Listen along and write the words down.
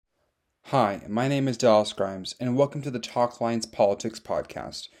Hi, my name is Dallas Grimes, and welcome to the Talk Lines Politics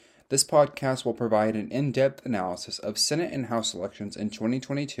Podcast. This podcast will provide an in-depth analysis of Senate and House elections in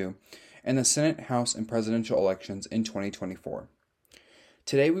 2022 and the Senate, House, and presidential elections in 2024.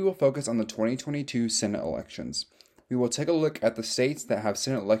 Today we will focus on the 2022 Senate elections. We will take a look at the states that have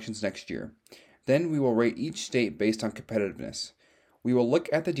Senate elections next year. Then we will rate each state based on competitiveness. We will look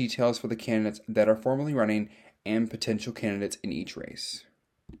at the details for the candidates that are formally running and potential candidates in each race.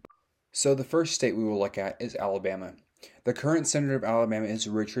 So the first state we will look at is Alabama. The current senator of Alabama is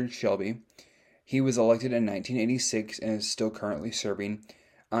Richard Shelby. He was elected in 1986 and is still currently serving.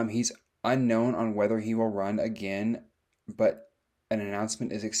 He's unknown on whether he will run again, but an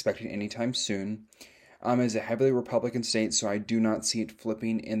announcement is expected anytime soon. It's a heavily Republican state, so I do not see it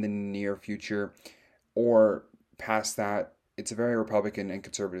flipping in the near future or past that. It's a very Republican and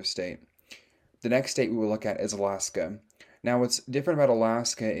conservative state. The next state we will look at is Alaska. Now, what's different about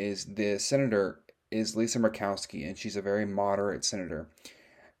Alaska is the senator is Lisa Murkowski, and she's a very moderate senator.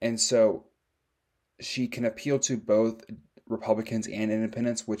 And so she can appeal to both Republicans and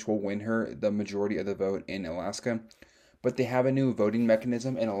independents, which will win her the majority of the vote in Alaska. But they have a new voting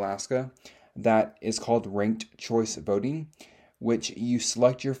mechanism in Alaska that is called ranked choice voting, which you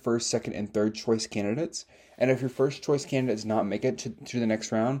select your first, second, and third choice candidates. And if your first choice candidate does not make it to the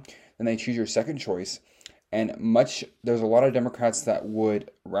next round, then they choose your second choice. And there's a lot of Democrats that would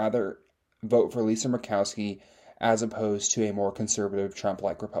rather vote for Lisa Murkowski as opposed to a more conservative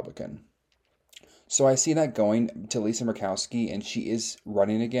Trump-like Republican. So I see that going to Lisa Murkowski, and she is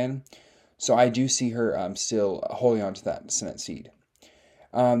running again. So I do see her still holding on to that Senate seat.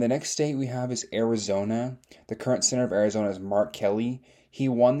 The next state we have is Arizona. The current senator of Arizona is Mark Kelly. He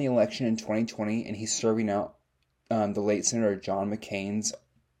won the election in 2020, and he's serving out the late Senator John McCain's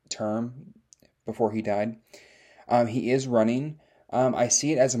term before he died. He is running. I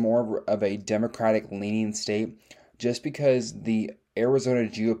see it as more of a Democratic-leaning state just because the Arizona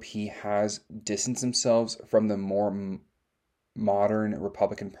GOP has distanced themselves from the more modern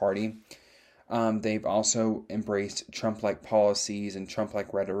Republican Party. They've also embraced Trump-like policies and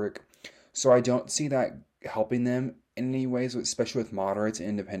Trump-like rhetoric. So I don't see that helping them in any ways, especially with moderates and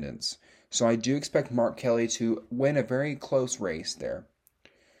independents. So I do expect Mark Kelly to win a very close race there.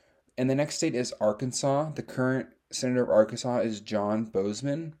 And the next state is Arkansas. The current senator of Arkansas is John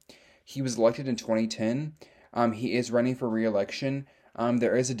Boozman. He was elected in 2010. He is running for re-election.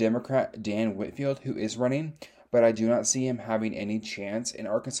 There is a Democrat, Dan Whitfield, who is running, but I do not see him having any chance in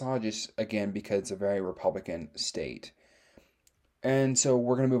Arkansas, just again because it's a very Republican state. And so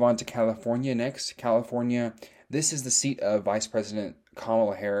we're going to move on to California next. California, this is the seat of Vice President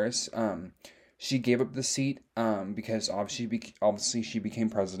Kamala Harris. She gave up the seat because obviously she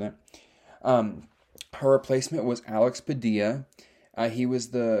became president. Her replacement was Alex Padilla. He was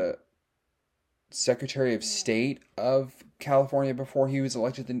the Secretary of State of California before he was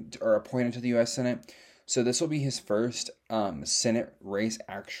elected or appointed to the U.S. Senate. So this will be his first actual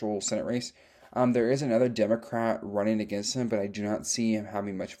Senate race. There is another Democrat running against him, but I do not see him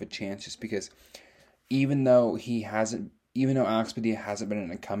having much of a chance just because even though Alex Padilla hasn't been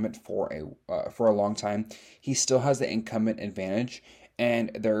an incumbent for a long time, he still has the incumbent advantage,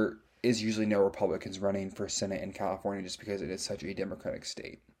 and there is usually no Republicans running for Senate in California just because it is such a Democratic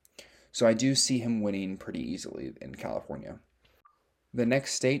state. So I do see him winning pretty easily in California. The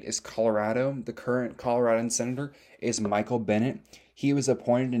next state is Colorado. The current Coloradan senator is Michael Bennet. He was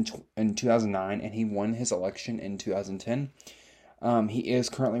appointed in 2009, and he won his election in 2010. He is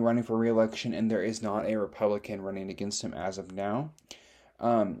currently running for re-election, and there is not a Republican running against him as of now.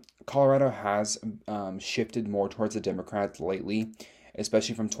 Colorado has shifted more towards the Democrats lately,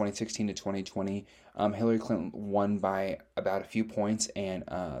 especially from 2016 to 2020. Hillary Clinton won by about a few points, and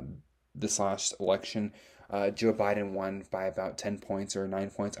this last election, Joe Biden won by about 10 points or 9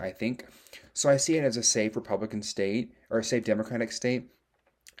 points, I think. So I see it as a safe Republican state, or a safe Democratic state,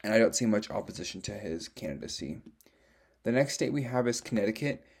 and I don't see much opposition to his candidacy. The next state we have is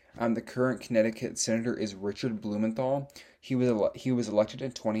Connecticut. The current Connecticut senator is Richard Blumenthal. He was elected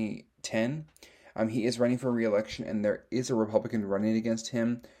in 2010. He is running for re-election, and there is a Republican running against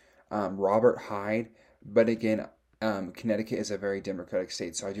him, Robert Hyde. But again, Connecticut is a very Democratic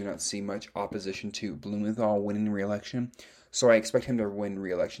state, so I do not see much opposition to Blumenthal winning re-election. So I expect him to win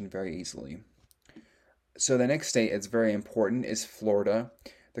re-election very easily. So the next state that's very important is Florida.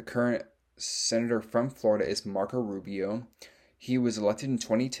 The current senator from Florida is Marco Rubio. He was elected in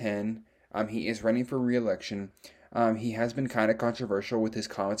 2010. He is running for re-election. He has been kind of controversial with his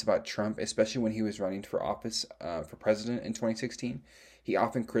comments about Trump, especially when he was running for office for president in 2016. He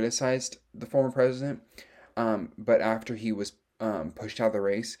often criticized the former president, but after he was pushed out of the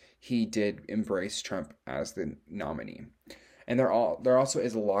race, he did embrace Trump as the nominee. And there also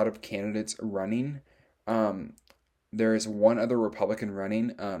is a lot of candidates running. There is one other Republican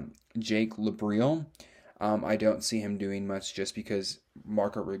running, Jake LaBriel. I don't see him doing much just because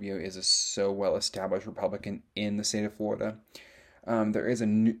Marco Rubio is a so well-established Republican in the state of Florida. There's a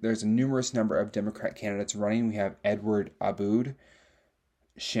numerous number of Democrat candidates running. We have Edward Aboud,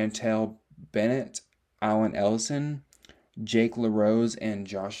 Chantel Bennett, Alan Ellison, Jake LaRose, and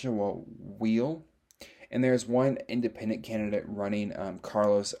Joshua Wheel. And there's one independent candidate running,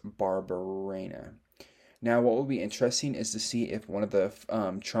 Carlos Barberena. Now, what will be interesting is to see if one of the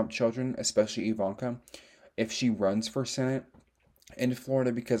Trump children, especially Ivanka, if she runs for Senate in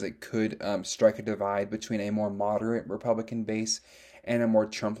Florida, because it could strike a divide between a more moderate Republican base and a more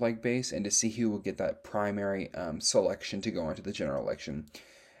Trump-like base, and to see who will get that primary selection to go into the general election.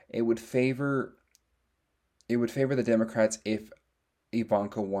 It would favor the Democrats if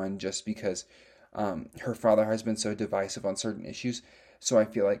Ivanka won, just because her father has been so divisive on certain issues. So I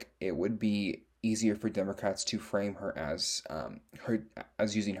feel like it would be easier for Democrats to frame her as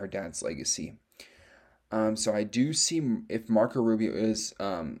using her dad's legacy. So I do see, if Marco Rubio is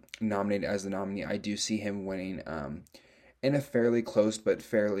nominated as the nominee, I do see him winning in a fairly close but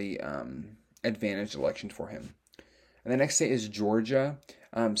fairly advantaged election for him. And the next state is Georgia.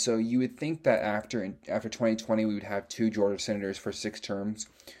 So you would think that after 2020 we would have 2 Georgia senators for 6 terms.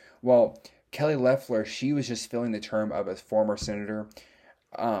 Well, Kelly Loeffler, she was just filling the term of a former senator.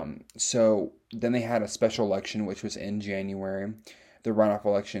 So then they had a special election, which was in January, the runoff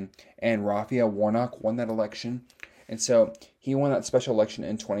election, and Raphael Warnock won that election. And so he won that special election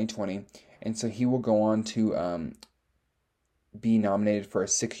in 2020, and so he will go on to be nominated for a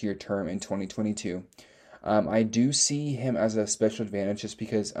 6-year term in 2022. I do see him as a special advantage just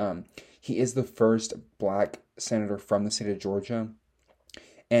because he is the first black senator from the state of Georgia.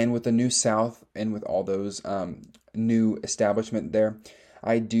 And with the New South and with all those new establishment there,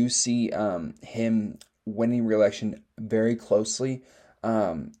 I do see him winning re-election very closely.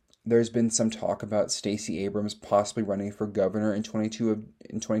 There's been some talk about Stacey Abrams possibly running for governor in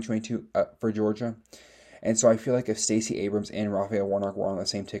 2022 for Georgia. And so I feel like if Stacey Abrams and Raphael Warnock were on the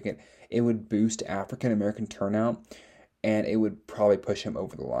same ticket, it would boost African American turnout, and it would probably push him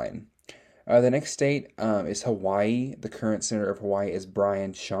over the line. The next state is Hawaii. The current senator of Hawaii is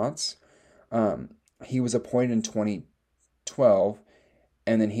Brian Schatz. He was appointed in 2012,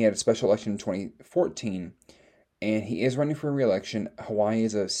 and then he had a special election in 2014, and he is running for re-election. Hawaii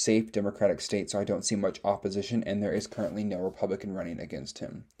is a safe Democratic state, so I don't see much opposition, and there is currently no Republican running against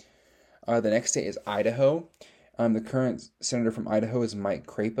him. The next state is Idaho. The current senator from Idaho is Mike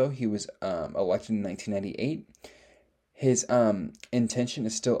Crapo. He was elected in 1998. His intention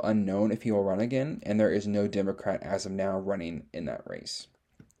is still unknown if he will run again, and there is no Democrat as of now running in that race.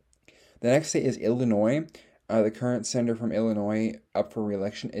 The next state is Illinois. The current senator from Illinois up for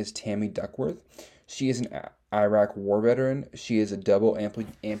re-election is Tammy Duckworth. She is an Iraq war veteran. She is a double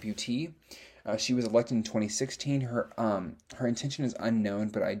amputee. She was elected in 2016. Her intention is unknown,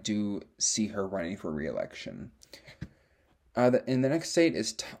 but I do see her running for re-election. The next state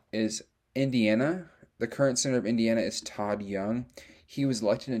is Indiana. The current senator of Indiana is Todd Young. He was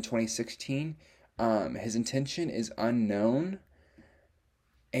elected in 2016. His intention is unknown,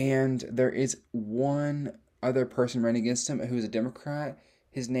 and there is one other person running against him who is a Democrat.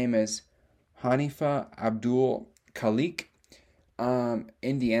 His name is Hanifa Abdul Khalik.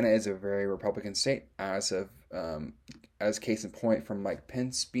 Indiana is a very Republican state, as case in point from Mike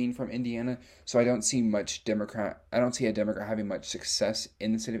Pence being from Indiana. So I don't see a Democrat having much success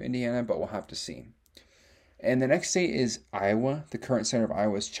in the state of Indiana, but we'll have to see. And the next state is Iowa. The current senator of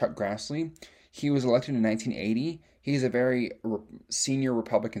Iowa is Chuck Grassley. He was elected in 1980. He's a very senior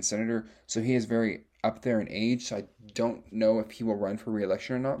Republican senator, so he is very up there in age. So I don't know if he will run for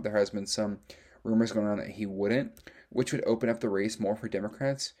re-election or not. There has been some rumors going on that he wouldn't, which would open up the race more for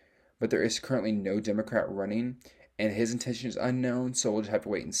Democrats. But there is currently no Democrat running, and his intention is unknown, so we'll just have to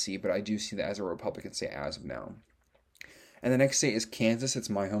wait and see. But I do see that as a Republican state as of now. And the next state is Kansas.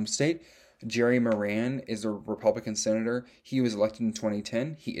 It's my home state. Jerry Moran is a Republican senator. He was elected in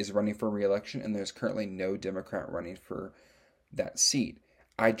 2010. He is running for re-election, and there's currently no Democrat running for that seat.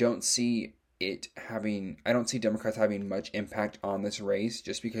 I don't see Democrats having much impact on this race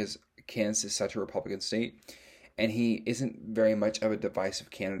just because Kansas is such a Republican state, and he isn't very much of a divisive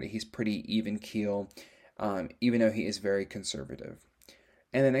candidate. He's pretty even keel, even though he is very conservative.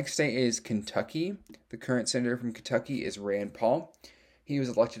 And the next state is Kentucky. The current senator from Kentucky is Rand Paul. He was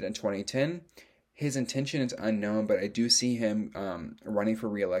elected in 2010. His intention is unknown, but I do see him running for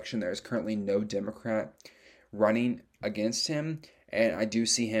re-election. There is currently no Democrat running against him, and I do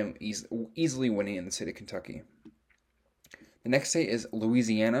see him easily winning in the state of Kentucky. The next state is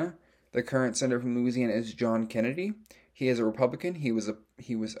Louisiana. The current senator from Louisiana is John Kennedy. He is a Republican. He was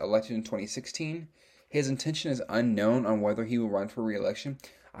elected in 2016. His intention is unknown on whether he will run for re-election.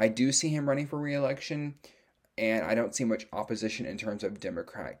 I do see him running for re-election, and I don't see much opposition in terms of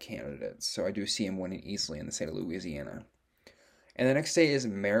Democrat candidates. So I do see him winning easily in the state of Louisiana. And the next state is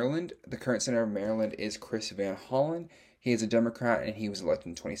Maryland. The current senator of Maryland is Chris Van Hollen. He is a Democrat, and he was elected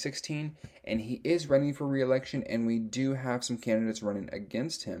in 2016. And he is running for re-election, and we do have some candidates running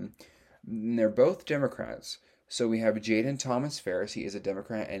against him. And they're both Democrats. So we have Jaden Thomas Ferris, he is a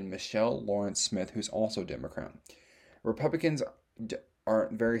Democrat, and Michelle Lawrence Smith, who's also a Democrat. Republicans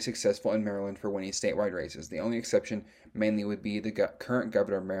aren't very successful in Maryland for winning statewide races. The only exception mainly would be the current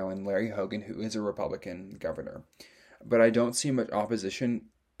governor of Maryland, Larry Hogan, who is a Republican governor. But I don't see much opposition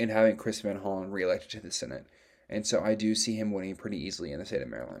in having Chris Van Hollen reelected to the Senate. And so I do see him winning pretty easily in the state of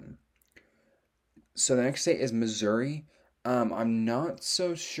Maryland. So the next state is Missouri. I'm not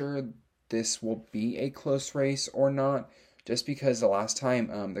so sure this will be a close race or not, just because the last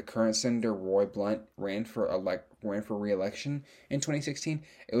time the current senator Roy Blunt ran for re-election in 2016,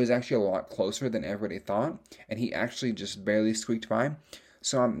 it was actually a lot closer than everybody thought, and he actually just barely squeaked by.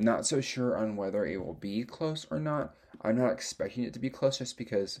 So I'm not so sure on whether it will be close or not. I'm not expecting it to be close just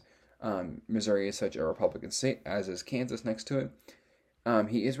because Missouri is such a Republican state, as is Kansas next to it.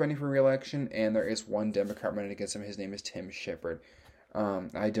 He is running for re-election, and there is one Democrat running against him. His name is Tim Shepard.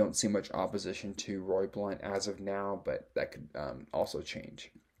 I don't see much opposition to Roy Blunt as of now, but that could also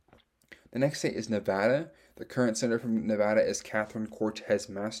change. The next state is Nevada. The current senator from Nevada is Catherine Cortez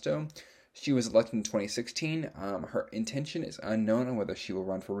Masto. She was elected in 2016. Her intention is unknown on whether she will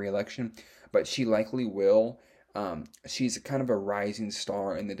run for re-election, but she likely will. She's kind of a rising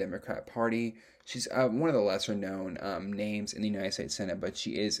star in the Democrat Party. She's one of the lesser known names in the United States Senate, but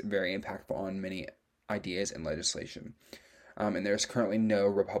she is very impactful on many ideas and legislation. And there's currently no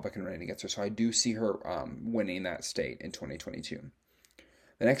Republican running against her, so I do see her winning that state in 2022.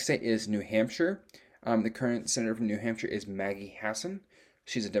 The next state is New Hampshire. The current senator from New Hampshire is Maggie Hassan.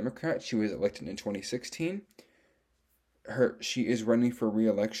 She's a Democrat. She was elected in 2016. She is running for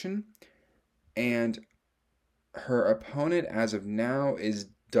re-election, and her opponent as of now is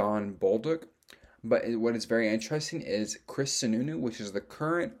Don Bolduc. But what is very interesting is Chris Sununu, which is the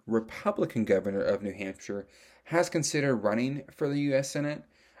current Republican governor of New Hampshire, has considered running for the U.S. Senate,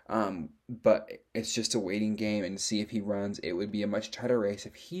 but it's just a waiting game and to see if he runs. It would be a much tighter race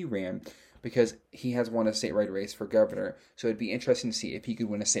if he ran, because he has won a statewide race for governor, so it'd be interesting to see if he could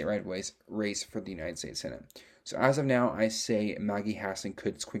win a statewide race for the United States Senate. So as of now, I say Maggie Hassan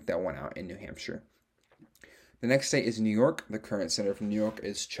could squeak that one out in New Hampshire. The next state is New York. The current senator from New York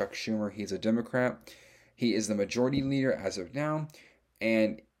is Chuck Schumer. He's a Democrat. He is the majority leader as of now,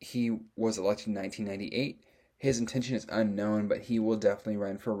 and he was elected in 1998. His intention is unknown, but he will definitely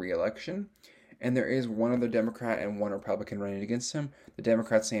run for re-election. And there is one other Democrat and one Republican running against him. The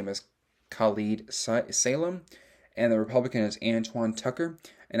Democrat's name is Khalid Salem, and the Republican is Antoine Tucker.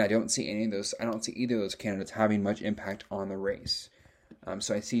 And I don't see either of those candidates having much impact on the race.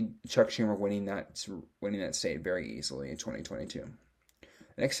 So I see Chuck Schumer winning that state very easily in 2022.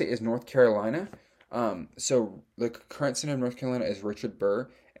 The next state is North Carolina. So the current senator of North Carolina is Richard Burr,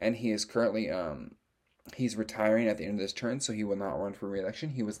 and he is currently he's retiring at the end of this term, so he will not run for re-election.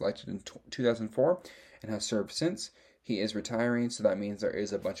 He was elected in 2004 and has served since. He is retiring, so that means there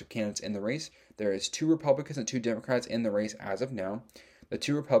is a bunch of candidates in the race. There is 2 Republicans and 2 Democrats in the race as of now. The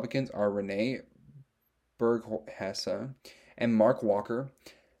 2 Republicans are Renee Berghesse and Mark Walker,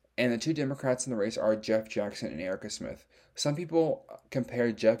 and the 2 Democrats in the race are Jeff Jackson and Erica Smith. Some people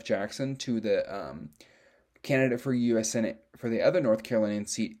compare Jeff Jackson to the candidate for U.S. Senate for the other North Carolinian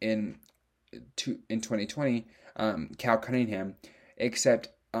seat in 2020, Cal Cunningham, except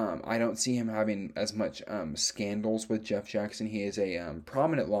I don't see him having as much scandals with Jeff Jackson. He is a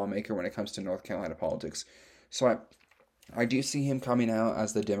prominent lawmaker when it comes to North Carolina politics. So I do see him coming out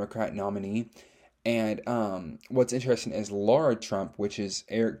as the Democrat nominee. And what's interesting is Laura Trump, which is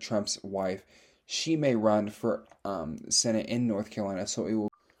Eric Trump's wife, she may run for Senate in North Carolina. So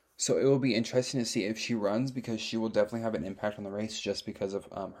it will be interesting to see if she runs, because she will definitely have an impact on the race just because of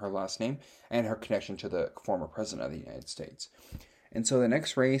her last name and her connection to the former president of the United States. And so the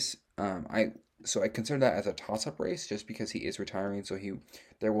next race, I consider that as a toss-up race just because he is retiring, so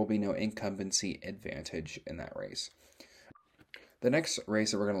there will be no incumbency advantage in that race. The next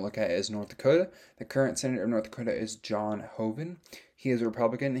race that we're going to look at is North Dakota. The current senator of North Dakota is John Hoeven. He is a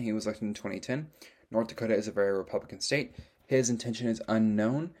Republican, and he was elected in 2010. North Dakota is a very Republican state. His intention is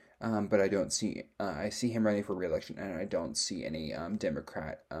unknown. but I don't see. I see him running for re-election, and I don't see any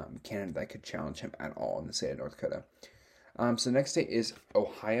Democrat candidate that could challenge him at all in the state of North Dakota. So the next state is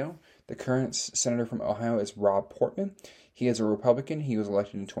Ohio. The current senator from Ohio is Rob Portman. He is a Republican. He was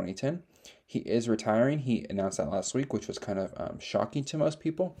elected in 2010. He is retiring. He announced that last week, which was kind of shocking to most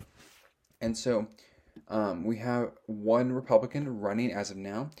people. And so we have one Republican running as of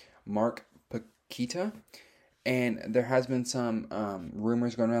now, Mark Pakita. And there has been some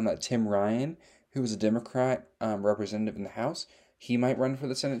rumors going around that Tim Ryan, who is a Democrat representative in the House, he might run for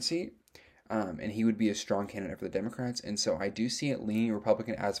the Senate seat. And he would be a strong candidate for the Democrats, and so I do see it leaning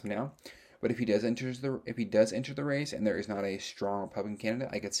Republican as of now. But if he does enter the race and there is not a strong Republican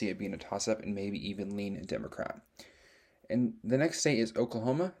candidate, I could see it being a toss-up and maybe even lean Democrat. And the next state is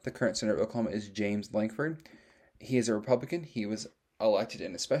Oklahoma. The current senator of Oklahoma is James Lankford. He is a Republican. He was elected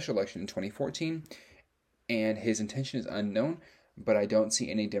in a special election in 2014, and his intention is unknown. But I don't see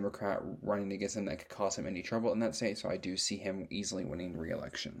any Democrat running against him that could cause him any trouble in that state, so I do see him easily winning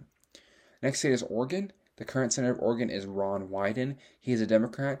re-election. Next state is Oregon. The current senator of Oregon is Ron Wyden. He is a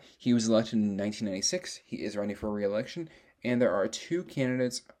Democrat. He was elected in 1996. He is running for re-election, and there are two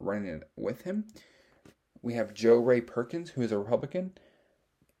candidates running with him. We have Joe Ray Perkins, who is a Republican,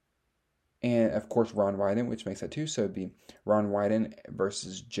 and of course Ron Wyden, which makes that two. So it'd be Ron Wyden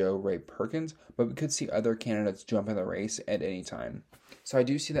versus Joe Ray Perkins, but we could see other candidates jump in the race at any time. So I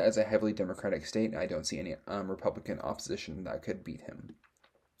do see that as a heavily Democratic state, and I don't see any Republican opposition that could beat him.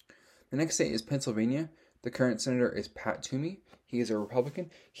 The next state is Pennsylvania. The current senator is Pat Toomey. He is a Republican.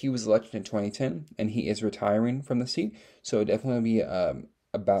 He was elected in 2010, and he is retiring from the seat. So it definitely be a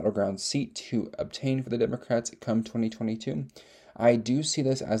battleground seat to obtain for the Democrats come 2022. I do see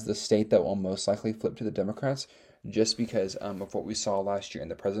this as the state that will most likely flip to the Democrats, just because of what we saw last year in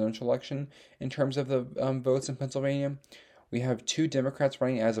the presidential election in terms of the votes in Pennsylvania. We have two Democrats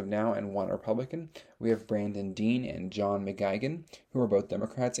running as of now and one Republican. We have Brandon Dean and John McGuigan, who are both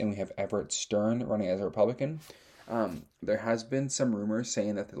Democrats, and we have Everett Stern running as a Republican. There has been some rumors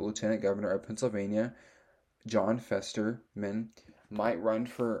saying that the Lieutenant Governor of Pennsylvania, John Festerman, might run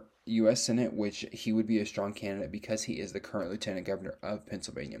for U.S. Senate, which he would be a strong candidate because he is the current Lieutenant Governor of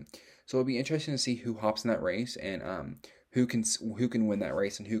Pennsylvania. So it'll be interesting to see who hops in that race and who can win that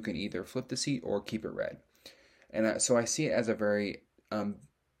race and who can either flip the seat or keep it red. And so I see it as a very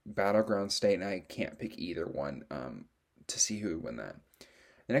battleground state, and I can't pick either one to see who would win that.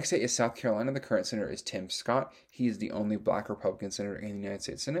 The next state is South Carolina. The current senator is Tim Scott. He is the only black Republican senator in the United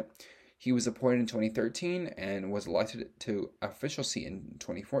States Senate. He was appointed in 2013 and was elected to official seat in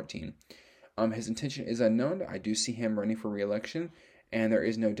 2014. His intention is unknown. I do see him running for re-election, and there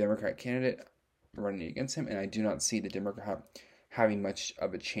is no Democrat candidate running against him, and I do not see the Democrat having much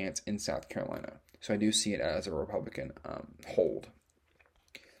of a chance in South Carolina. So I do see it as a Republican hold.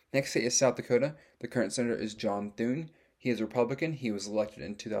 Next state is South Dakota. The current senator is John Thune. He is a Republican. He was elected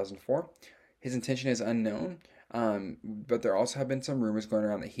in 2004. His intention is unknown, but there also have been some rumors going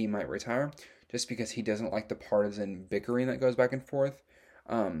around that he might retire just because he doesn't like the partisan bickering that goes back and forth.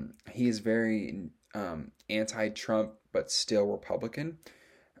 He is very anti-Trump, but still Republican.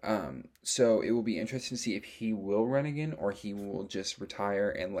 So it will be interesting to see if he will run again or he will just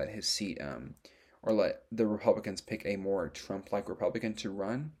retire and let his seat or let the Republicans pick a more Trump-like Republican to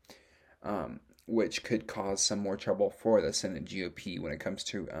run, which could cause some more trouble for the Senate GOP when it comes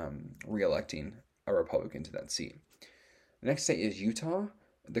to re-electing a Republican to that seat. The next state is Utah.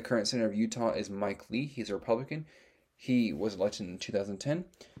 The current senator of Utah is Mike Lee. He's a Republican. He was elected in 2010.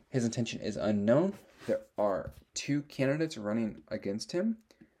 His intention is unknown. There are two candidates running against him.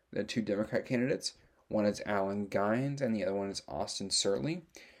 The two Democrat candidates. One is Alan Gines, and the other one is Austin Sertley.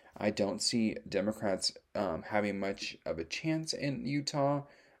 I don't see Democrats having much of a chance in Utah.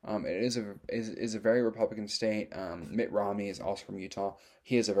 It is a very Republican state. Mitt Romney is also from Utah.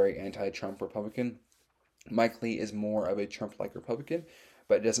 He is a very anti-Trump Republican. Mike Lee is more of a Trump-like Republican,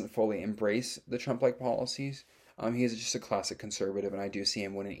 but doesn't fully embrace the Trump-like policies. He is just a classic conservative, and I do see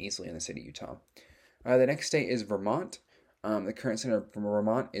him winning easily in the state of Utah. The next state is Vermont. The current senator from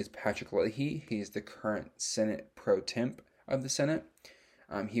Vermont is Patrick Leahy. He is the current Senate pro temp of the Senate.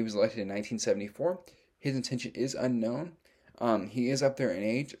 He was elected in 1974. His intention is unknown. He is up there in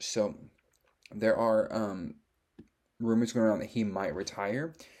age, so there are rumors going around that he might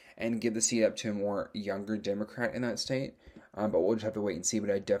retire and give the seat up to a more younger Democrat in that state. But we'll just have to wait and see.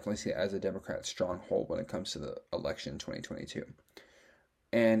 But I definitely see it as a Democrat stronghold when it comes to the election in 2022.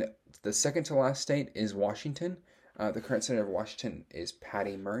 And the second to last state is Washington. The current senator of Washington is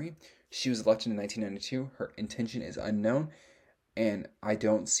Patty Murray. She was elected in 1992. Her intention is unknown. and I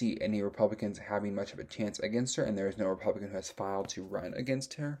don't see any Republicans having much of a chance against her, and there is no Republican who has filed to run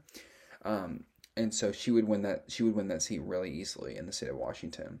against her. And so she would win that. She would win that seat really easily in the state of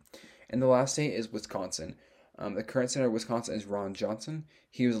Washington. And the last state is Wisconsin. The current senator of Wisconsin is Ron Johnson.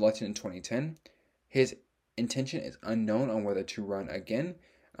 He was elected in 2010. His intention is unknown on whether to run again.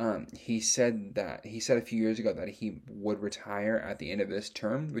 He said a few years ago that he would retire at the end of this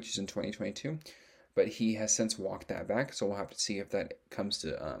term, which is in 2022. But he has since walked that back, so we'll have to see if that comes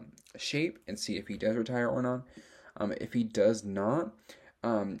to shape and see if he does retire or not. If he does not,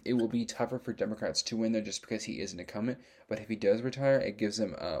 it will be tougher for Democrats to win there just because he is an incumbent. But if he does retire, it gives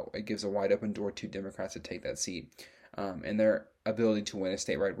a wide open door to Democrats to take that seat, and their ability to win a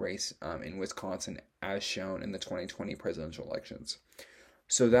statewide race in Wisconsin, as shown in the 2020 presidential elections.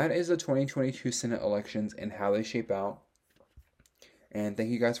 So that is the 2022 Senate elections and how they shape out. And thank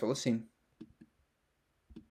you guys for listening.